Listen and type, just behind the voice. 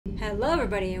Hello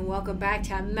everybody and welcome back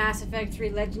to Mass Effect 3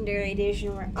 Legendary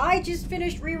Edition, where I just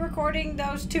finished re-recording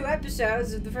those two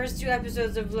episodes of the first two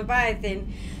episodes of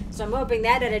Leviathan. So I'm hoping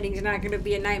that editing is not going to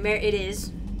be a nightmare. It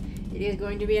is. It is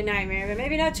going to be a nightmare, but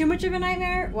maybe not too much of a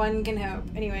nightmare. One can hope.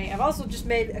 Anyway, I've also just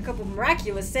made a couple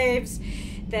miraculous saves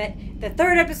that the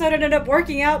third episode ended up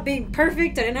working out being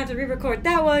perfect. I didn't have to re-record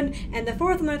that one, and the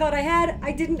fourth one I thought I had,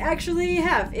 I didn't actually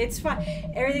have. It's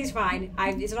fine. Everything's fine.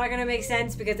 It's not gonna make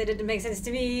sense because it didn't make sense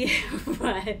to me,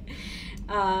 but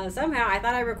somehow I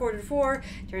thought I recorded 4.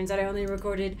 Turns out I only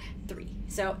recorded 3.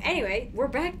 So anyway, we're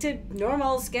back to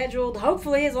normal scheduled,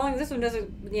 hopefully, as long as this one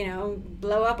doesn't, you know,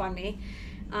 blow up on me.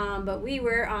 But we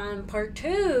were on part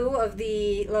 2 of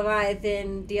the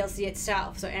Leviathan DLC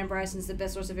itself. So Amber is the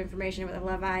best source of information about the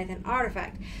Leviathan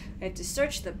artifact. We have to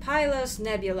search the Pylos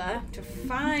Nebula to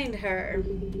find her.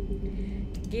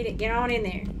 Get on in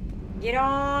there. Get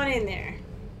on in there.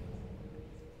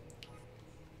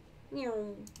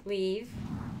 Leave.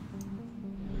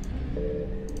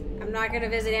 I'm not gonna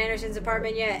visit Anderson's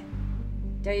apartment yet.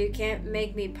 Though you can't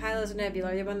make me Pylos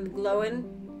Nebula. Are they one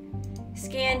glowing?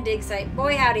 Scan dig site.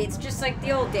 Boy howdy, it's just like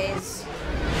the old days.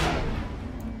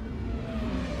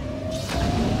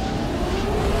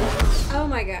 Oh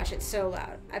my gosh, it's so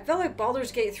loud. I felt like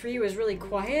Baldur's Gate 3 was really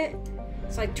quiet,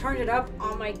 so I turned it up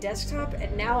on my desktop,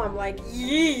 and now I'm like,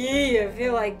 yee. I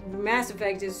feel like Mass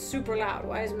Effect is super loud.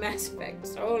 Why is Mass Effect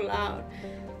so loud?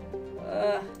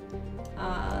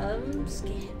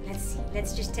 Scan. Let's see.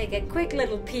 Let's just take a quick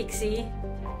little peek-see.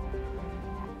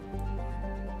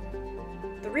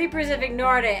 The Reapers have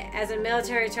ignored it as a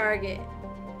military target.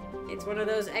 It's one of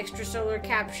those extrasolar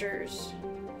captures.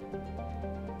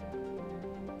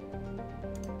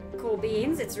 Cool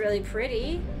beans. It's really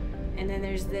pretty. And then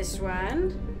there's this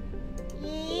one.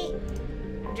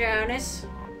 Jonas.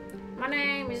 My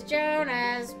name is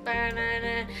Jonas.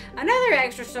 Banana. Another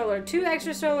extrasolar. 2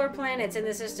 extrasolar planets in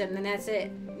the system, and that's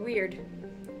it. Weird.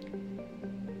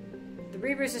 The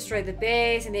Reapers destroyed the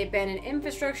base and they abandoned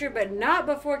infrastructure, but not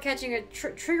before catching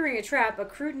triggering a trap, a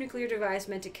crude nuclear device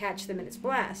meant to catch them in its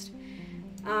blast.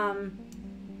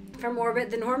 From orbit,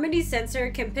 the Normandy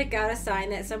sensor can pick out a sign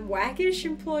that some wackish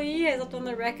employee has left on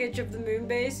the wreckage of the moon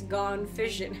base. Gone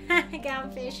fishing.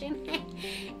 Gone fishing.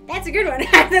 That's a good one.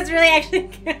 That's really actually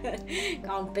good.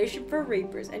 Gone fishing for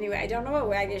Reapers. Anyway, I don't know what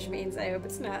waggish means. I hope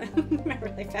it's not a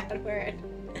really bad word.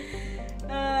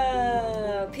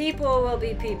 People will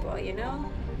be people, you know?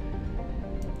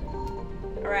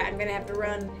 Alright, I'm gonna have to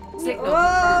run.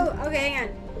 Whoa! Okay, hang on.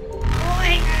 Oh,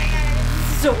 hang on.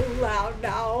 It's so loud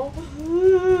now.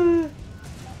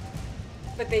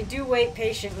 But they do wait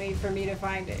patiently for me to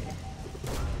find it.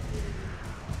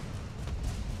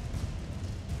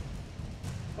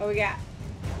 What we got?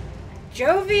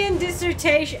 Jovian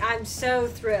dissertation. I'm so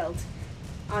thrilled.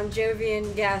 On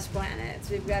Jovian gas planets,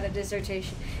 we've got a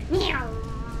dissertation.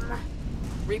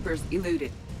 Reapers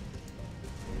eluded.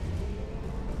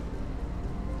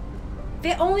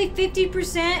 Only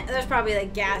 50%? There's probably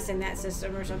like gas in that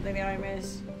system or something that I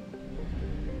missed.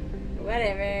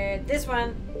 Whatever. This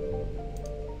one.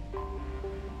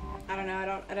 I don't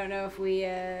know. I don't know if we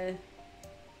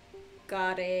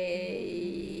got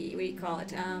a, what do you call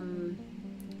it?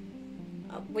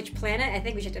 Which planet? I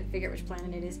think we should have to figure out which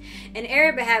planet it is. An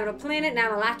Arab habitable planet,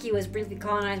 Namalaki, was briefly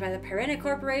colonized by the Pyrena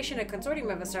Corporation, a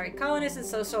consortium of Asari colonists and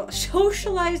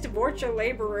socialized Vorcha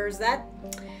laborers. That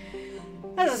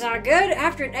doesn't sound good.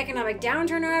 After an economic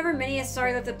downturn, however, many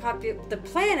Asari left the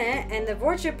planet, and the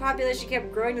Vorcha population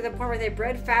kept growing to the point where they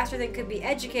bred faster than could be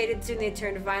educated. Soon they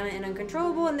turned violent and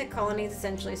uncontrollable, and the colonies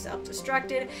essentially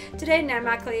self-destructed. Today,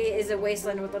 Namakli is a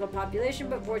wasteland with little population,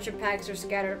 but Vorcha packs are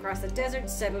scattered across the desert.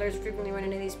 Settlers frequently run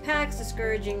into these packs,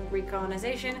 discouraging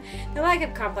recolonization. The lack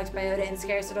of complex biota and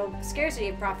scarcity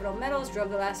of profitable metals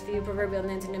drove the last few proverbial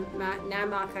nails into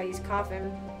Namakli's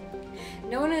coffin.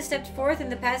 No one has stepped forth in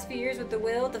the past few years with the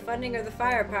will, the funding, or the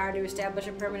firepower to establish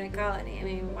a permanent colony. I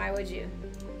mean, why would you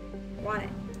want it?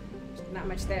 There's not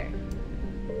much there.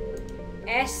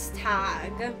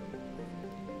 Estag.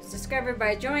 It's discovered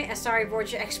by a joint Asari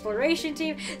Vorcha exploration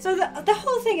team. So the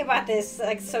whole thing about this,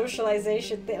 like,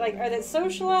 socialization thing, like, are they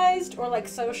socialized or, like,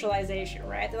 socialization,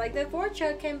 right? They're like, the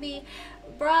Vorcha can be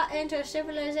brought into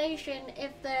civilization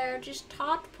if they're just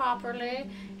taught properly,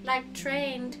 like,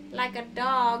 trained like a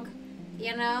dog.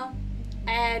 You know,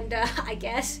 and I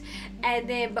guess, and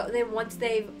then once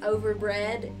they've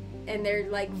overbred and their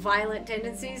like violent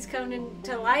tendencies come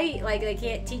into light, like they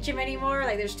can't teach them anymore,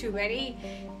 like there's too many,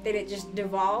 then it just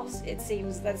devolves. That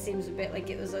seems a bit like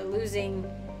it was a losing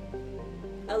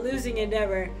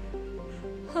endeavor.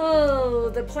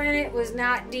 Oh, the planet was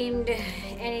not deemed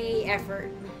any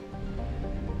effort.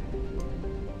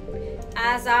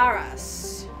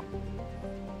 Azaras.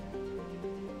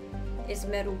 It's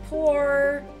metal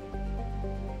poor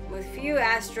with few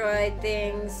asteroid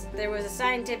things. There was a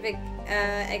scientific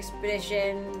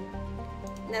expedition.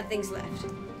 Nothing's left.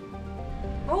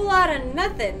 Whole lot of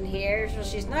nothing here, so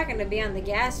she's not going to be on the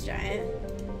gas giant.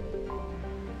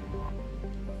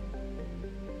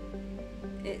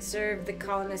 It served the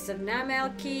colonists of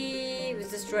Namalki. It was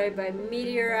destroyed by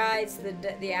meteorites.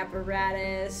 The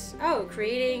apparatus. Oh,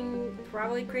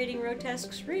 probably creating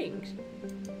grotesque springs.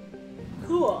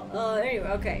 Cool. Anyway,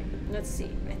 okay. Let's see.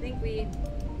 I think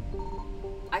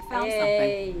I found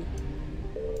something.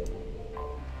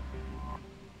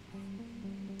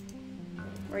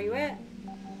 Where you at?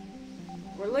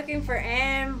 We're looking for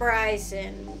Anne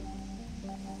Bryson.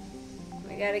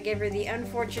 We gotta give her the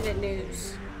unfortunate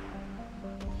news.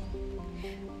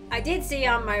 I did see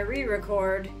on my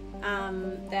re-record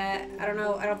that, I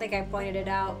don't think I pointed it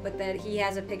out, but that he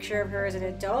has a picture of her as an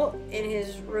adult in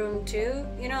his room too.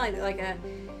 You know,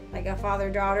 like a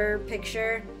father-daughter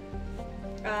picture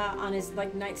on his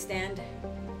nightstand.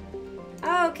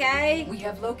 Okay. We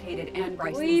have located Anne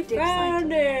Bryson's We dig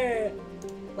found site. it.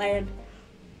 Land.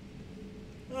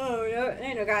 Oh, no,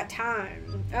 ain't no got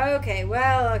time. Okay,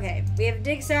 well, okay. We have a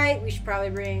dig site. We should probably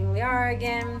bring Liara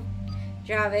again.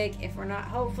 Javik, if we're not,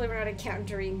 hopefully we're not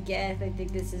encountering Geth. I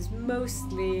think this is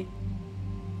mostly...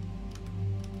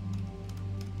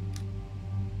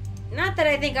 Not that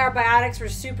I think our biotics were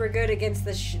super good against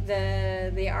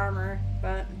the armor,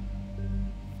 but...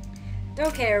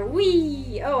 Don't care.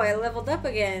 Whee! Oh, I leveled up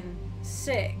again.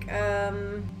 Sick.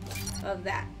 Of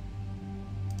that.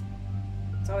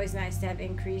 It's always nice to have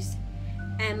increased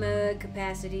ammo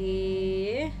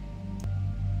capacity.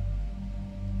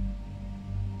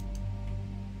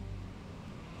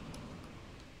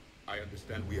 I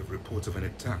understand we have reports of an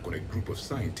attack on a group of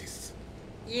scientists.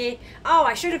 Yeah. Oh,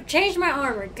 I should have changed my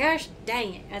armor. Gosh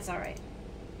dang it. That's alright.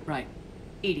 Right.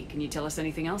 Edie, can you tell us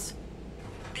anything else?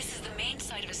 This is the main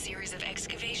site of a series of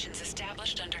excavations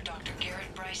established under Dr.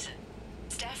 Garrett Bryson.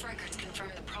 Staff records confirm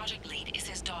the project lead is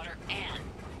his daughter, Anne.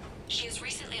 She has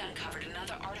recently uncovered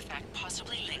another artifact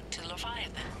possibly linked to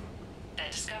Leviathan.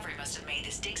 That discovery must have made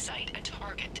this dig site a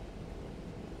target.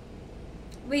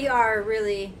 We are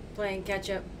really playing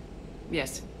catch-up.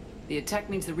 Yes. The attack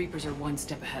means the Reapers are one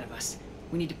step ahead of us.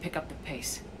 We need to pick up the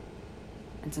pace.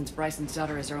 And since Bryson's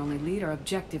daughter is our only lead, our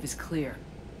objective is clear.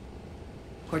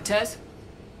 Cortez?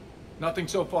 Nothing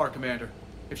so far, Commander.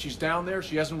 If she's down there,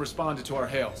 she hasn't responded to our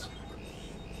hails.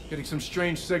 Getting some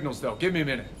strange signals, though. Give me a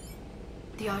minute.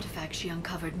 The artifact she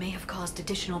uncovered may have caused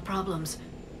additional problems.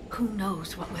 Who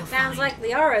knows what we'll Sounds find. like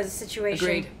Liara's situation.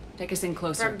 Agreed. Take us in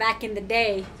closer. From back in the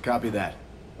day. Copy that.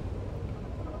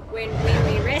 When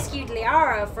we rescued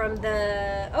Liara from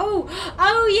the...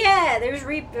 Oh yeah! There's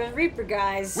Reaper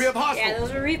guys. We have hostiles. Yeah,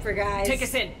 those were Reaper guys. Take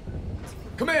us in.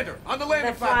 Commander, on the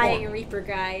landing The flying platform. Reaper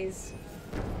guys.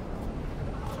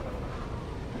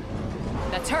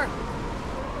 That's her.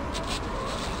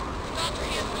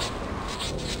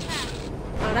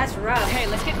 Oh, that's rough. Okay,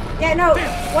 let's get... Yeah, no.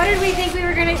 What did we think we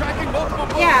were gonna... Tracking multiple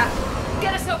points. Yeah,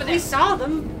 Get us over there. we saw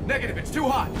them. Negative, it's too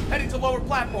hot. Heading to lower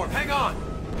platform. Hang on.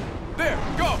 There,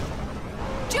 go.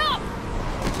 Jump!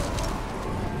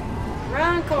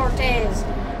 Run, Cortez.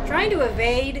 Trying to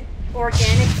evade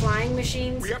organic flying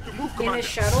machines We have to move, in a Commander.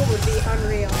 shuttle would be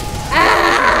unreal.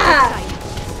 Ah!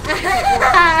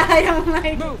 I don't like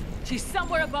it. Move. She's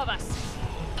somewhere above us.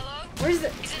 Hello? Where's the...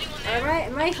 Is anyone there?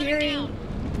 Am I hearing...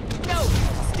 No.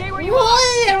 Stay where you What?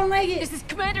 are. I don't like it. This is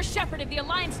Commander Shepard of the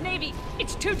Alliance Navy.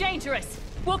 It's too dangerous.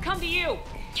 We'll come to you.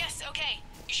 Yes, okay.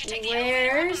 You should take the elevator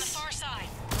up on the Where's... far side.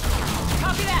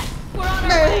 Copy that. We're on our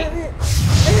way.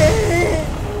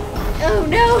 Oh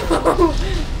no!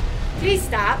 Please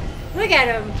stop. Look at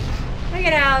him. Look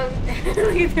at how...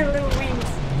 Look at their little wings.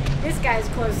 This guy's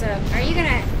close up. Are you gonna...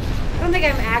 I don't think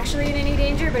I'm actually in any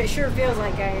danger, but it sure feels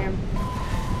like I am.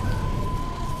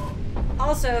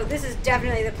 Also, this is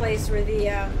definitely the place where the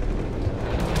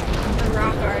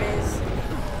rock art is.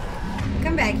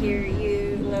 Come back here,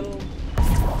 you little...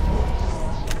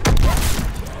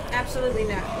 Absolutely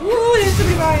not. Woo, there's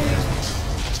somebody behind you.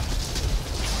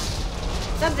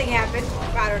 Something happened.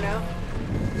 I don't know.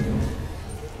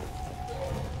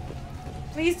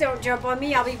 Please don't jump on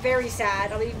me. I'll be very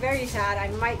sad. I'll be very sad. I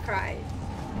might cry.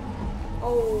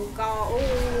 Oh, God. Oh,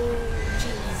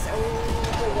 jeez. Oh,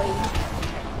 boy.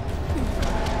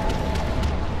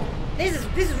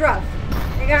 This is rough.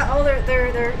 They got all their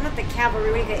not the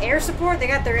cavalry, we got air support. They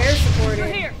got their air support We're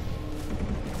in. here.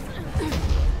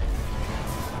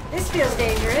 This feels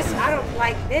dangerous. I don't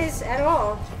like this at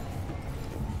all.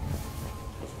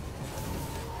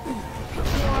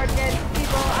 More dead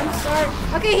people. I'm sorry.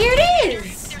 Okay, here it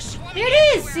is. Here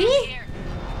it is. See?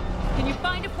 Can you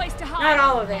find a place to hide? Not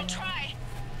all of it. Try.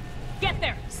 Get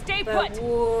there. Stay But put.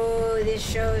 whoa, this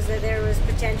shows that there was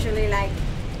potentially like.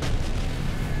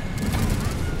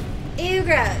 Ew,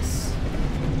 gross.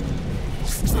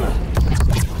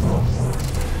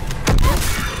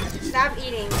 Stop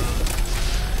eating.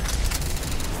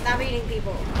 Stop eating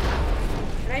people.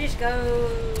 Should I just go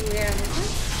down this way?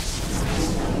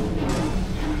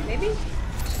 Maybe?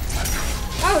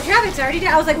 Oh, Javik's already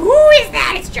down. I was like, who is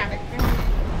that? It's Javik.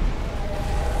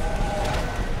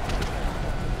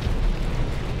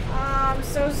 I'm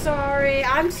so sorry.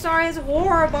 I'm sorry. It's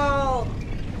horrible.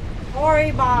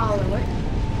 Horrible. What?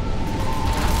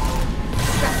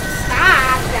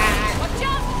 Stop that. Watch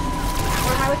out!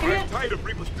 What am I looking I'm at? tired of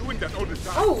Reapers doing that all the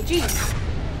time. Oh, jeez.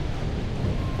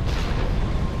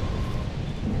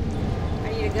 I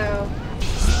need to go.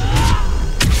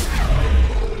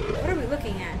 What are we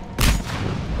looking at?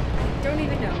 I don't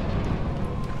even know.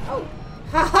 Oh.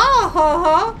 Ha ha ha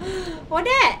ha! What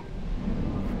that?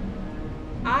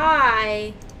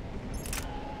 I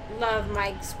love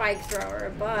my spike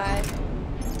thrower, but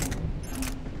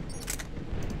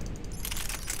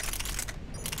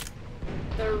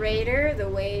the Raider, the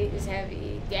weight is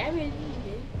heavy. Damage,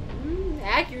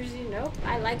 accuracy, nope.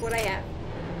 I like what I have.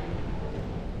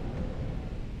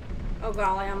 Oh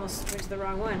god, I almost switched the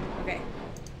wrong one. Okay.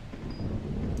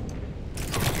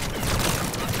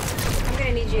 I'm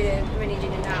gonna need you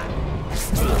to not.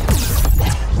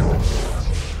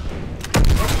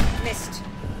 Missed.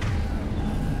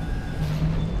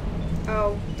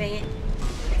 Oh, dang it.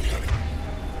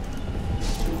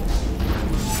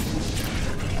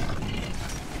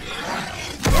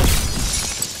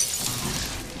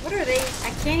 What are they?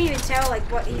 I can't even tell like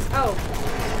what he's. Oh.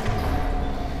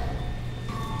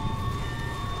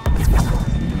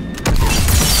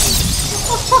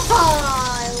 Oh,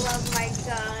 I love my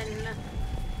gun.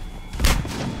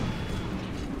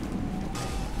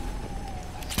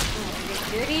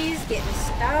 Goodies, getting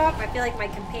stuff. I feel like my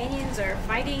companions are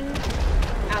fighting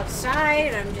outside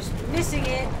and I'm just missing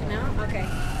it. No? Okay.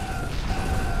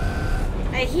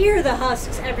 I hear the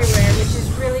husks everywhere, which is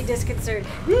really disconcerting.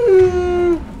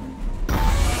 Don't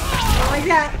like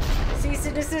that. Cease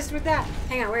and desist with that.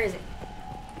 Hang on, where is it?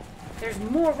 There's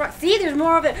more. See, there's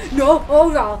more of it. No! Oh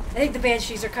no! I think the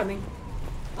banshees are coming.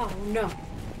 Oh no.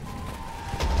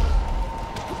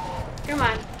 Come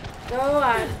on. Go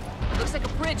on. Looks like a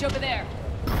bridge over there.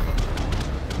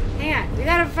 Hang on, we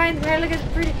gotta look at the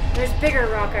pretty. There's bigger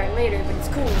rock art later, but it's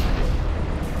cool.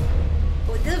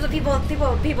 Well, this is what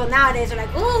people nowadays are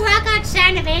like. Ooh, rock art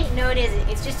sound of it. No, it isn't.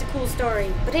 It's just a cool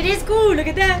story, but it is cool. Look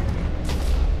at that.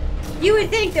 You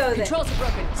would think though that Controls are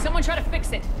broken. Someone try to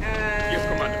fix it.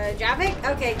 Javik?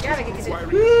 Okay, Javik can see.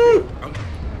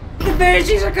 The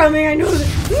banshees are coming. I know that.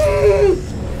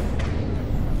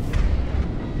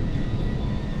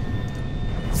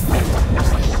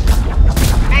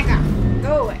 Back off.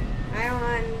 Go away. I don't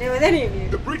want to deal with any of you.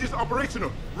 The bridge is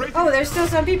operational. Oh, there's still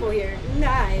some people here.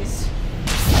 Nice.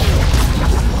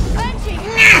 Banshee! No,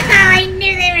 I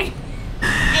knew they were.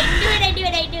 I knew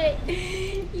it.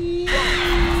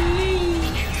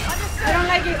 I don't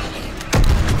like it.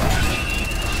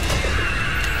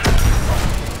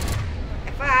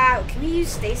 Can we use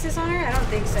stasis on her? I don't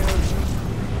think so.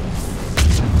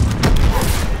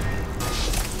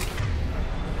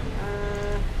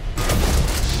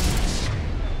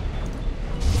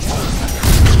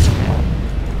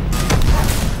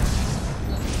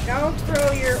 Don't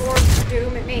throw your orbs of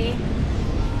doom at me.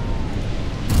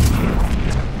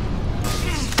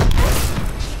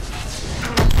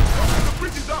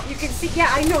 You can see, yeah,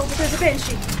 I know, but there's a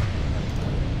banshee.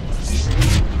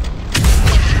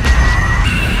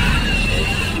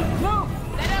 Move!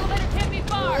 That elevator can't be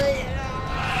far!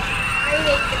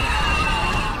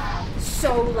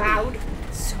 So loud.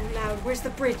 So loud. Where's the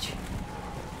bridge?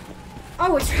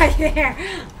 Oh, it's right there.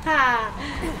 Ha.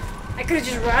 I could have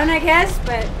just run, I guess,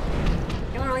 but I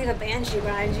don't want to leave a banshee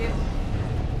behind you.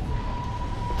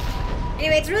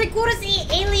 Anyway, it's really cool to see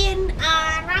alien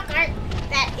rock art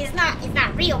that is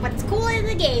not real, but it's cool in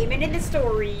the game and in the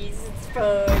stories. It's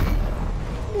fun.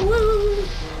 Woo!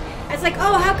 It's like,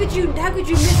 oh, how could you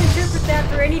misinterpret that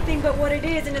for anything but what it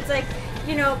is? And it's like,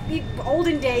 you know,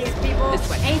 olden days people,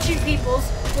 ancient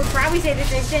peoples would probably say the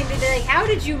same thing. They'd be like, how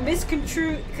did you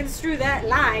misconstrue that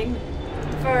line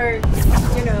for,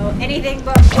 you know, anything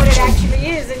but what it actually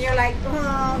is? And you're like,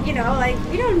 oh, you know, like,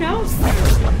 we don't know.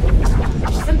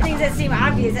 Some things that seem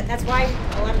obvious. That's why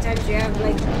a lot of times you have,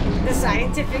 like, the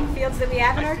scientific fields that we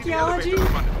have in archaeology.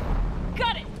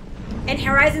 Got it! And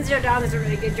Horizon Zero Dawn does a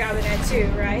really good job of that too,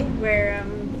 right? Where,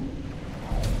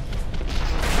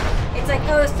 like,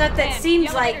 oh, stuff that Man, seems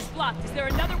the like... elevator's blocked. Is there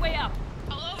another way up?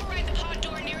 I'll override the pod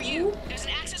door near you. There's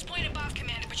an access point above,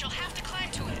 Commander, but you'll have to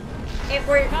climb to it. It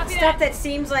were Copy stuff that. that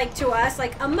seems like to us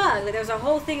like a mug. Like, there's a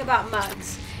whole thing about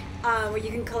mugs where you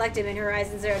can collect them in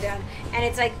Horizon Zero Dawn, and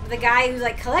it's like the guy who's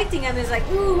like collecting them is like,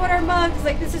 ooh, what are mugs?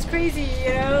 Like, this is crazy,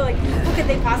 you know? Like, what could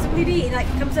they possibly be? And like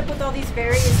comes up with all these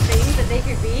various things that they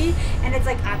could be, and it's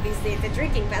like obviously it's a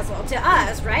drinking vessel to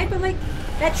us, right? But like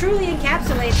that truly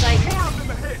encapsulates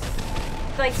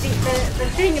like the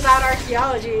thing about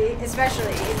archaeology,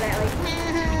 especially, is that like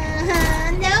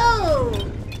no.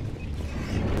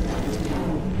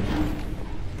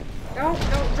 Don't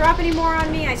drop any more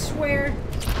on me, I swear.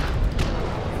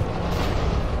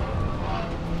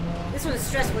 This one's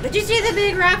stressful. Did you see the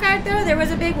big rock art though? There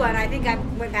was a big one. I think I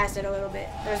went past it a little bit.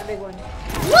 There's a big one.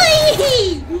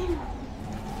 Whee!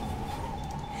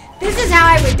 This is how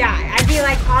I would die. I'd be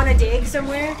like on a dig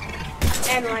somewhere,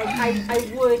 and like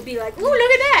I would be like, ooh,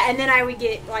 look at that, and then I would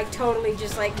get like totally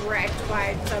just like wrecked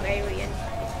by some alien.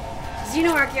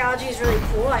 Xenoarchaeology is really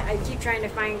cool. I keep trying to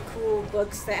find cool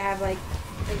books that have like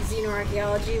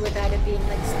xenoarchaeology without it being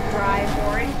like dry and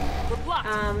boring. We're blocked.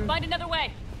 Find another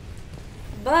way.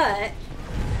 But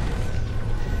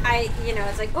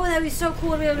it's like, oh, that'd be so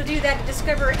cool to be able to do that, to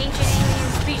discover ancient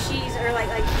alien species or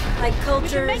like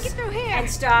cultures make it through here. and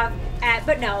stuff.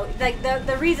 But no, like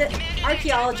the reason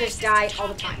archaeologists die all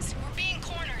the time. We're being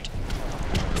cornered.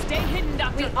 Stay hidden,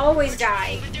 Doctor. We always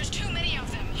die. But there's too many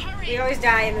of them. Hurry. We always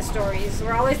die in the stories.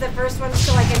 We're always the first ones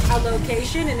to like a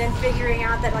location, and then figuring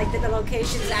out that like that the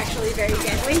location is actually very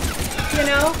deadly. You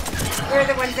know, we're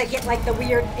the ones that get like the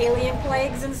weird alien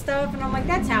plagues and stuff, and I'm like,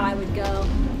 that's how I would go.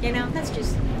 You know, that's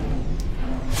just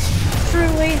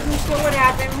truly what would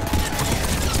happen.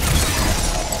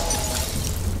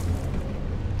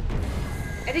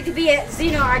 I think to be a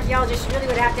xenoarchaeologist, you really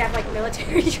would have to have like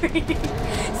military training.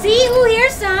 See, ooh,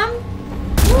 here's some.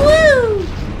 Woo!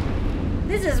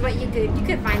 This is what you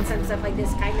could find some stuff like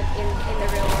this kind of in the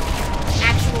real world.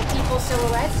 Actual people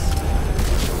silhouettes.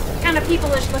 Kind of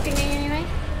people-ish looking anyway.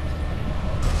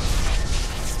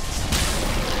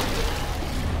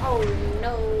 Oh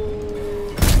no.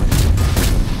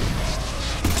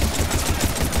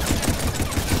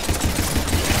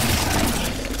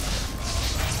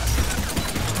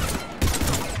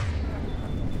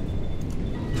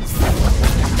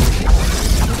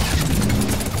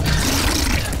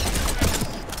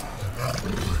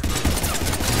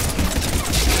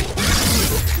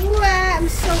 I'm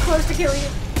so close to killing you.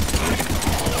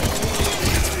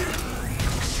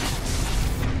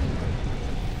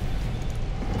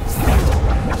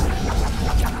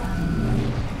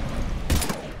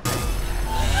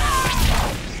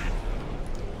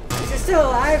 Is it still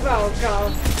alive? Oh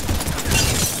god.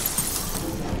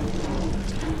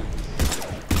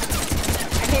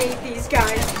 I hate these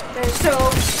guys. They're so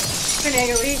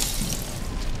finagly.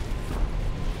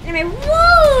 Anyway,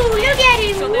 woo! Look at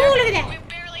him! Woo! Look at that!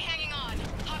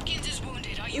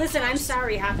 Listen, I'm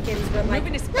sorry, Hopkins, but like,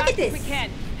 Moving as look fast at this. as we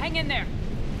can. Hang in there.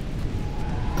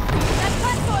 That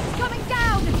platform's coming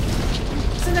down.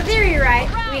 So the theory, right,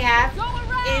 we have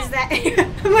is that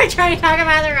am I trying to talk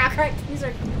about the rock art? Things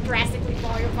are drastically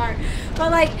falling apart.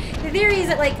 But like, the theory is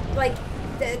that like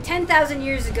 10,000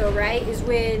 years ago, right, is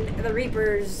when the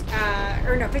Reapers,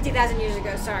 or no, 50,000 years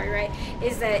ago, sorry, right,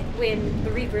 is that when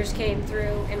the Reapers came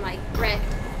through and like wrecked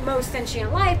most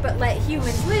sentient life, but let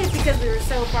humans live because we were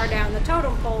so far down the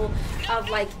totem pole of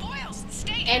like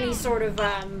any sort of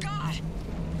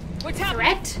What's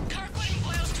threat. Kirkwood and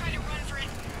Boyle's trying to run for it.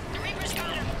 The Reapers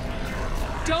got him.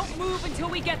 Don't move until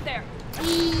we get there.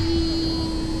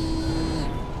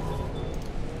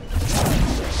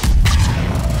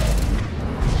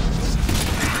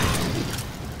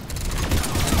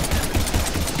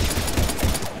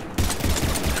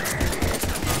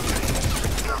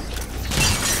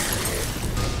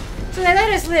 So they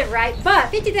let us live, right? But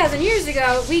 50,000 years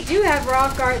ago, we do have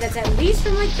rock art that's at least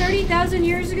from like 30,000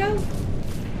 years ago.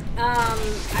 I'm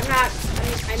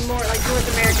more like North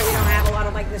America. We don't have a lot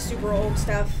of like the super old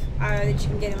stuff that you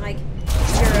can get in like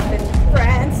Europe and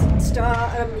France and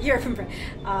stuff. Europe and France.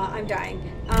 I'm dying.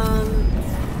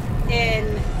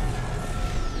 In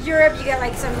Europe, you get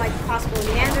like some like possible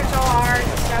Neanderthal art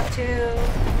and stuff too.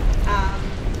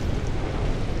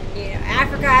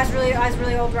 Africa has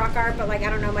really old rock art, but like I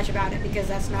don't know much about it because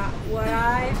that's not what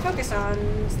I focus on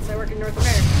since I work in North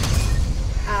America.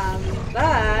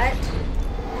 But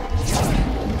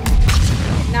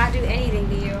did not do anything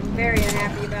to you. I'm very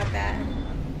unhappy about that.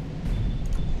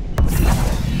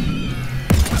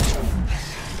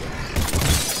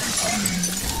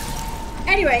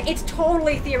 Anyway, Anyway, it's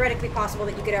totally theoretically possible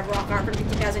that you could have rock art from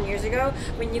 50,000 years ago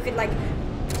when you could, like,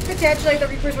 potentially the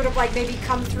Reapers would have, like, maybe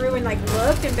come through and, like,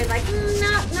 looked and been like,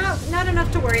 not enough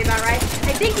to worry about, right?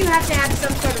 I think you have to have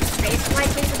some sort of space-flight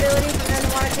capability for them to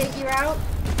want to take you out.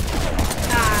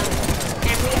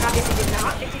 And we obviously did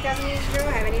not 50,000 years ago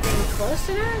have anything close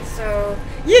to that, so...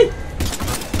 Yeet!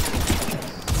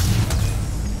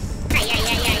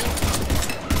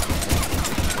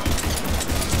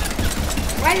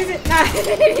 Why is it not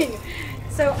hitting?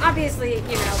 So obviously,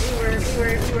 you know, we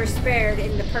were spared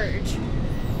in the purge.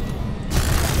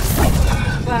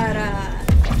 But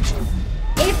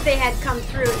if they had come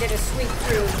through and did a sweep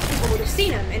through, people would have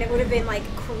seen them, and it would have been like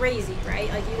crazy, right?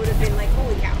 Like you would have been like,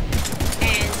 holy cow.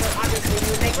 And so obviously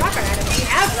you would make rock art out of it. We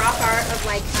have rock art of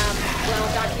like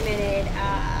well-documented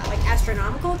like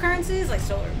astronomical occurrences, like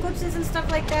solar eclipses and stuff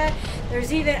like that.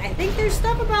 There's even, I think there's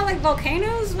stuff about like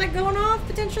volcanoes like going off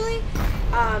potentially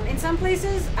in some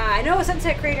places. I know a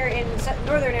sunset crater in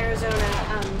northern Arizona.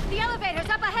 The elevator's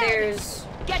up ahead. There's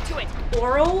Get to it.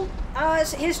 oral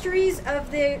histories of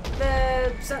the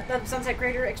sunset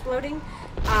crater exploding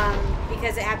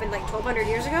because it happened like 1,200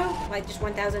 years ago, like just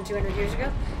 1,200 years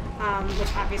ago.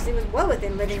 Which obviously was well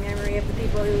within living memory of the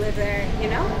people who live there, you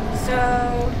know?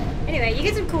 So, anyway, you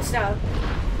get some cool stuff.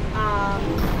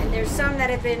 And there's some that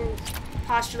have been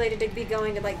postulated to be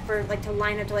going to, like, for, like, to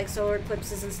line up to, like, solar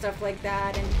eclipses and stuff like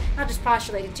that. And not just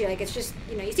postulated, too. Like, it's just,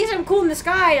 you know, you see something cool in the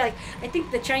sky. Like, I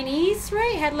think the Chinese,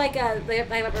 right, had, like,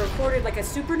 they reported, like, a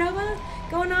supernova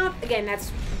going off. Again,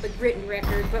 that's the written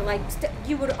record. But, like,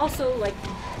 you would also, like...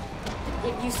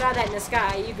 If you saw that in the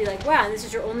sky, you'd be like, wow, this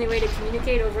is your only way to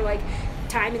communicate over, like,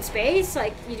 time and space?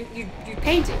 Like, you'd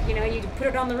paint it, you know, and you'd put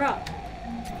it on the rock.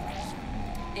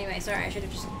 Anyway, sorry, I should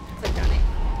have just clicked on it.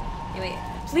 Anyway,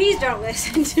 please don't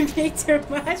listen to me too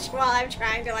much while I'm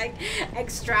trying to, like,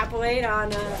 extrapolate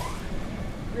on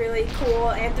really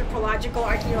cool anthropological,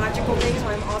 archaeological things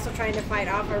while I'm also trying to fight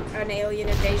off an alien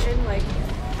invasion. Like,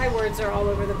 my words are all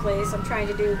over the place. I'm trying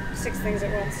to do 6 things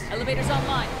at once. Elevator's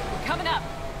online. We're coming up.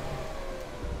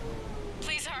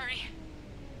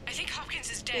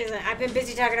 I've been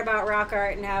busy talking about rock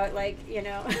art and how it, like, you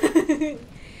know,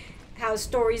 how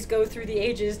stories go through the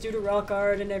ages due to rock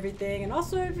art and everything, and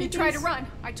also He tried to run.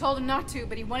 I told him not to,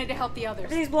 but he wanted to help the others.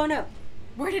 Everything's blown up.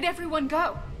 Where did everyone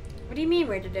go? What do you mean,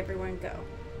 where did everyone go?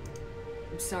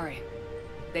 I'm sorry.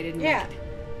 They didn't Yeah. make it.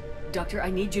 Doctor,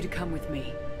 I need you to come with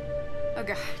me. Oh,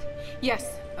 God. Yes,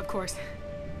 of course.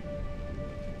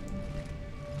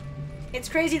 It's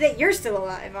crazy that you're still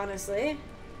alive, honestly.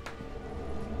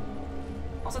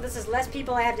 Also, this is less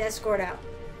people I have to escort out.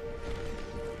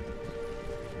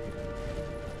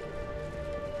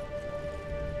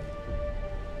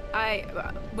 I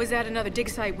was at another dig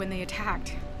site when they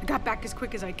attacked. I got back as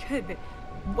quick as I could, but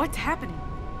what's happening?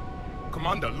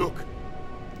 Commander, look.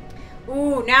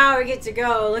 Ooh, now we get to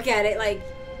go look at it, like,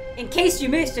 in case you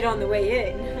missed it on the way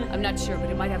in. I'm not sure,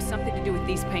 but it might have something to do with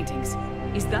these paintings.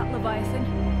 Is that Leviathan?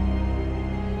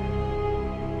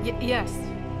 Yes.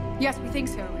 Yes, we think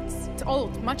so. It's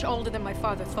old, much older than my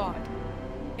father thought.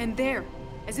 And there,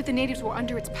 as if the natives were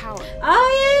under its power.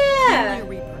 Oh, yeah! Clearly a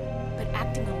Reaper, but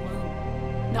acting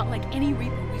alone. Not like any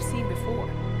Reaper we've seen before.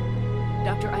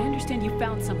 Doctor, I understand you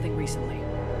found something recently.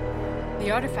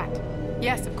 The artifact.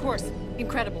 Yes, of course.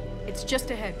 Incredible. It's just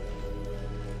ahead.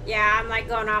 Yeah, I'm like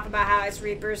going off about how it's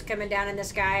Reapers coming down in the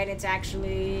sky and it's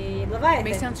actually Leviathan. It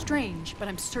may sound strange, but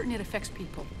I'm certain it affects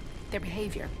people. Their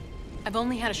behavior. I've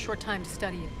only had a short time to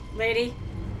study it. Lady?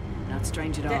 Not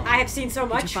strange at all. I have seen so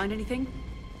much. Did you find anything?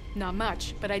 Not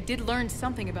much, but I did learn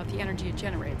something about the energy it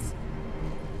generates.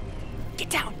 Get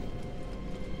down!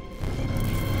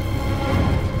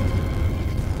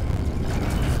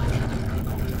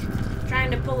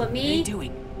 Trying to pull a me? What are you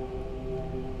doing?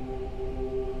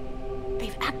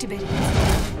 They've activated it.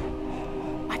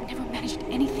 I've never managed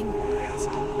anything.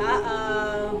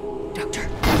 Uh-oh. Doctor!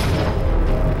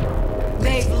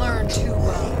 They've learned too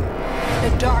well. The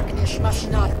darkness must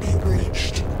not be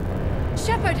breached.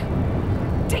 Shepard!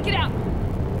 Take it out!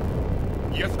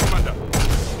 Yes, Commander.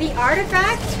 The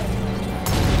artifact?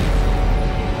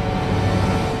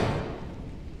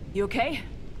 You okay?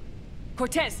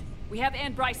 Cortez, we have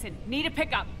Ann Bryson. Need a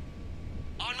pickup.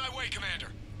 On my way,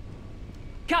 Commander.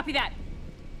 Copy that.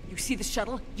 You see the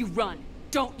shuttle? You run.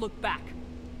 Don't look back.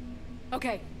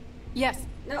 Okay. Yes.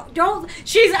 No, don't.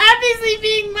 She's obviously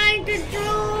being mind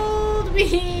controlled.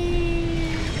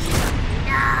 Me.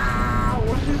 No.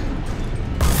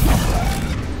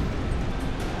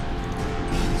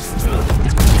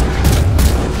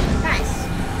 Nice.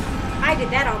 I did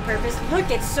that on purpose.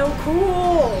 Look, it's so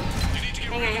cool.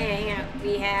 Hang on.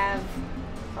 We have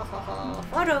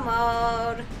Photo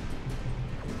mode.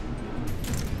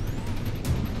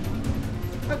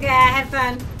 Okay, have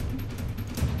fun.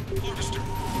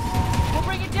 We'll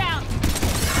bring it down.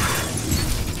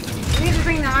 We have to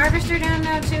bring the harvester down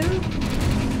now too?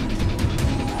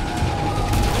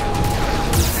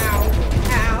 Ow.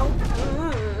 Ow.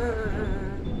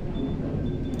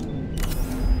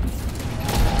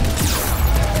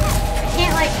 I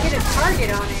can't like get a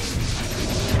target on it.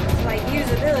 Like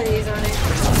use abilities on it.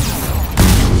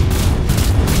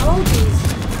 Oh geez.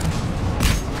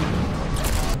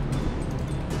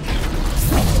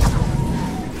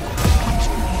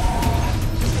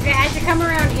 Okay, I have to come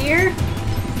around here.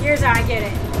 Here's how I get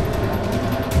it.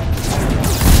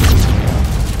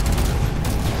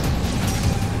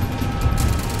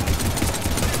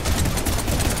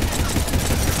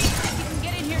 You can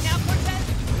get in here now, Cortez?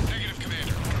 Negative,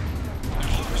 Commander. That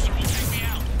harvester will take me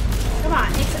out. Come on,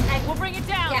 it's We'll bring it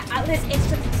down. yeah. Listen, it's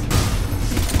just,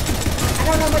 I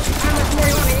don't know how much more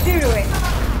you want me to do to it.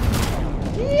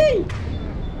 Yee!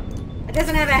 It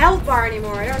doesn't have a health bar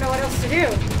anymore. I don't know what else to do.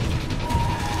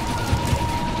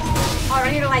 Oh,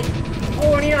 I need to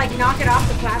like, knock it off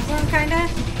the platform, kinda.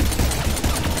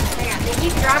 Hang on, they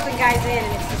keep dropping guys in,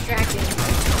 and it's distracting.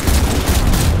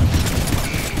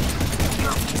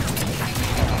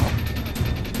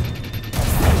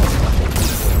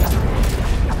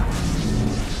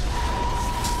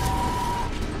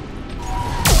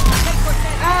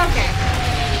 Okay.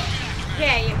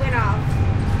 Yeah, it went off.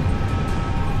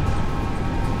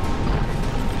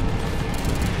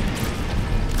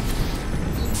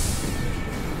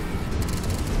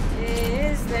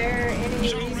 Is there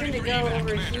any reason to go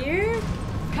over here?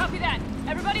 Copy that.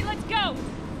 Everybody, let's go.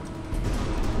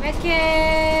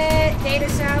 Medkit, data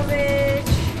salvage.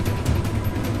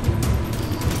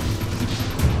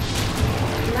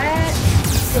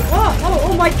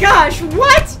 Oh my gosh,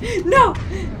 what? No!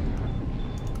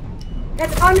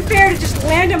 That's unfair to just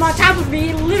land him on top of me.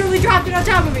 He literally dropped it on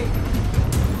top of me.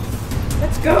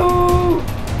 Let's go!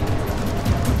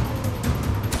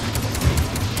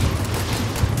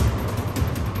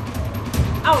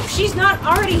 Oh, she's not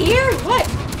already here? What?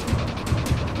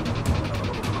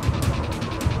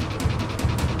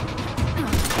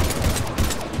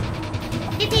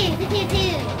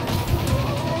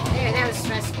 There, that was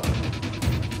stressful.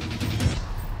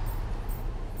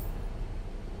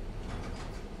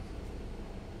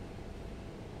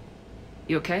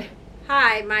 You okay?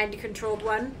 Hi, mind-controlled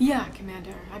one. Yeah,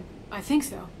 Commander. I think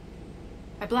so.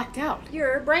 I blacked out.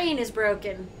 Your brain is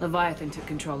broken. Leviathan took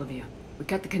control of you. We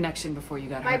cut the connection before you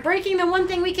got By hurt. breaking the one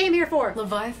thing we came here for.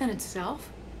 Leviathan itself?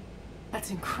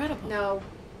 That's incredible. No.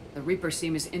 The Reapers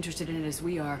seem as interested in it as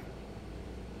we are.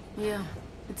 Yeah,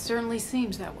 it certainly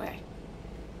seems that way.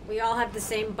 We all have the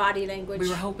same body language. We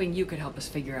were hoping you could help us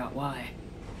figure out why.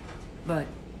 But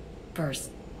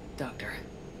first, Doctor,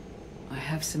 I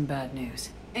have some bad news.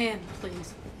 Anne,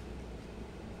 please.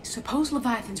 Suppose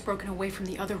Leviathan's broken away from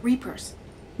the other Reapers.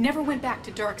 Never went back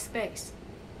to dark space.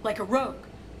 Like a rogue,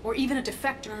 or even a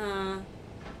defector.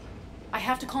 I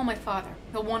have to call my father.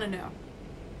 He'll want to know.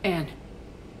 Anne,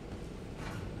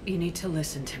 you need to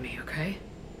listen to me, okay?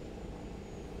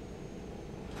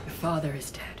 Your father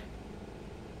is dead.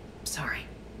 I'm sorry.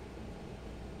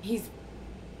 He's...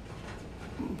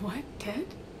 What? Dead?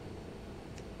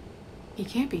 He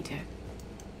can't be dead.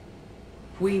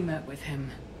 We met with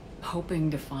him,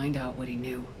 hoping to find out what he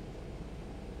knew.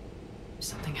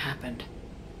 Something happened.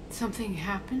 Something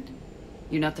happened?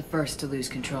 You're not the first to lose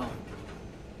control.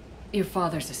 Your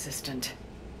father's assistant.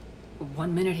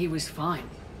 One minute he was fine.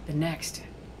 The next...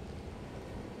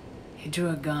 he drew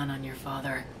a gun on your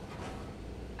father.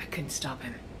 I couldn't stop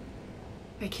him.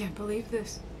 I can't believe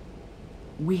this.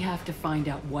 We have to find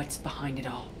out what's behind it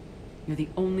all. You're the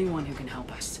only one who can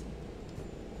help us.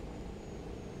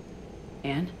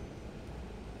 Anne?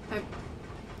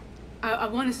 I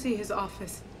want to see his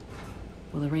office.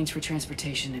 We'll arrange for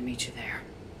transportation and meet you there.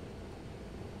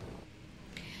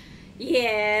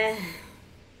 Yeah.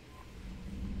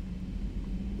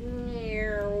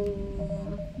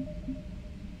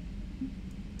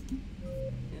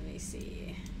 Let me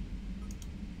see.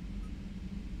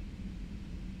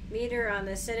 Meet her on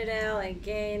the Citadel and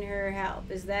gain her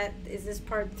help. Is this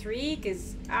part 3?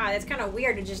 Because, that's kind of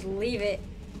weird to just leave it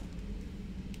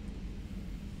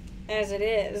as it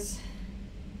is.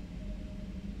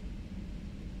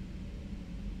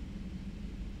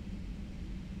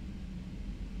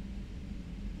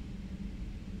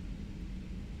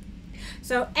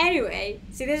 So anyway,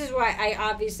 see, this is why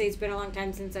obviously it's been a long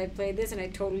time since I played this, and I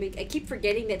keep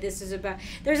forgetting that this is about,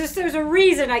 there's a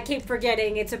reason I keep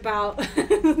forgetting it's about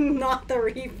not the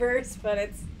Reapers, but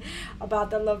it's about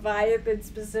the Leviathan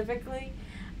specifically.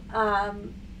 I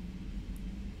mean,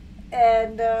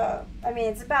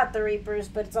 it's about the Reapers,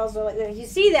 but it's also like, you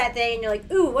see that thing and you're like,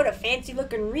 ooh, what a fancy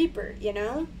looking Reaper, you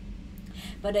know?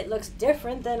 But it looks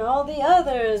different than all the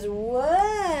others.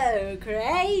 Whoa,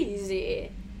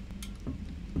 crazy.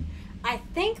 I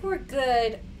think we're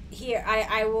good here.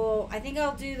 I think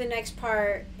I'll do the next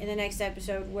part in the next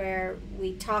episode where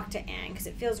we talk to Anne, because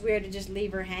it feels weird to just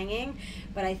leave her hanging.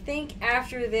 But I think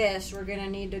after this, we're going to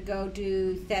need to go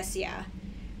do Thessia.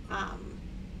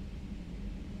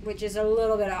 Which is a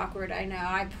little bit awkward, I know.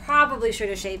 I probably should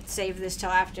have saved this till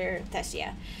after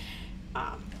Thessia.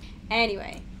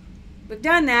 Anyway, we've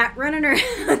done that. Running around.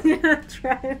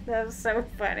 That was so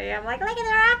funny. I'm like, look at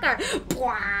the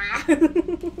rocker.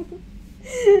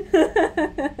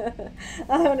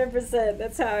 100%.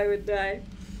 That's how I would die.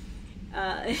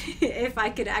 If I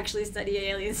could actually study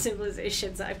alien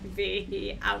civilizations, I would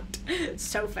be out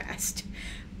so fast.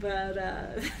 But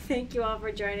thank you all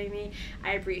for joining me.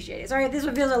 I appreciate it. Sorry if this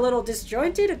one feels a little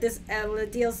disjointed. If this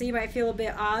DLC might feel a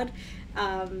bit odd.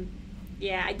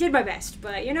 Yeah, I did my best.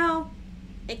 But, you know,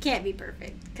 it can't be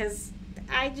perfect. Because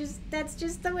that's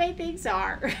just the way things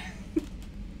are.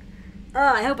 Oh,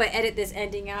 I hope I edit this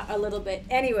ending out a little bit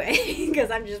anyway,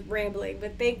 because I'm just rambling.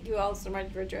 But thank you all so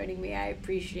much for joining me. I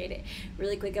appreciate it.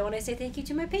 Really quick, I want to say thank you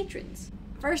to my patrons.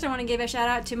 First, I want to give a shout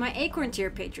out to my Acorn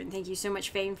tier patron. Thank you so much,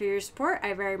 Fane, for your support.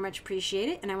 I very much appreciate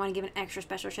it. And I want to give an extra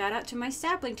special shout out to my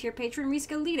Sapling tier patron,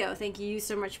 Riska Lido. Thank you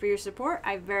so much for your support.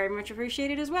 I very much appreciate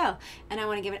it as well. And I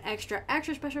want to give an extra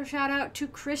special shout out to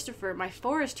Christopher, my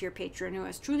Forest tier patron, who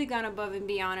has truly gone above and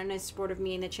beyond in his support of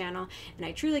me and the channel. And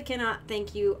I truly cannot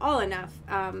thank you all enough.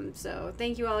 So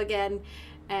thank you all again.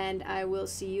 And I will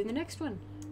see you in the next one.